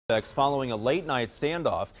Following a late-night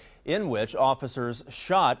standoff in which officers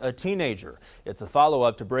shot a teenager. It's a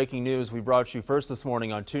follow-up to breaking news we brought you first this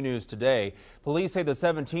morning on 2 News Today. Police say the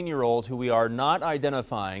 17-year-old, who we are not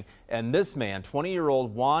identifying, and this man,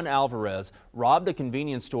 20-year-old Juan Alvarez, robbed a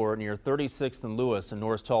convenience store near 36th and Lewis in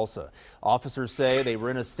North Tulsa. Officers say they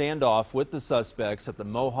were in a standoff with the suspects at the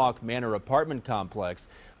Mohawk Manor apartment complex.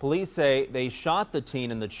 Police say they shot the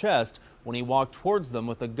teen in the chest when he walked towards them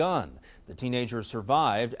with a gun. The teenager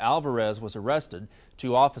survived. Alvarez was arrested.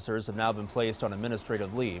 2 officers have now been placed on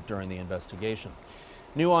administrative leave during the investigation.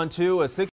 New on 2, a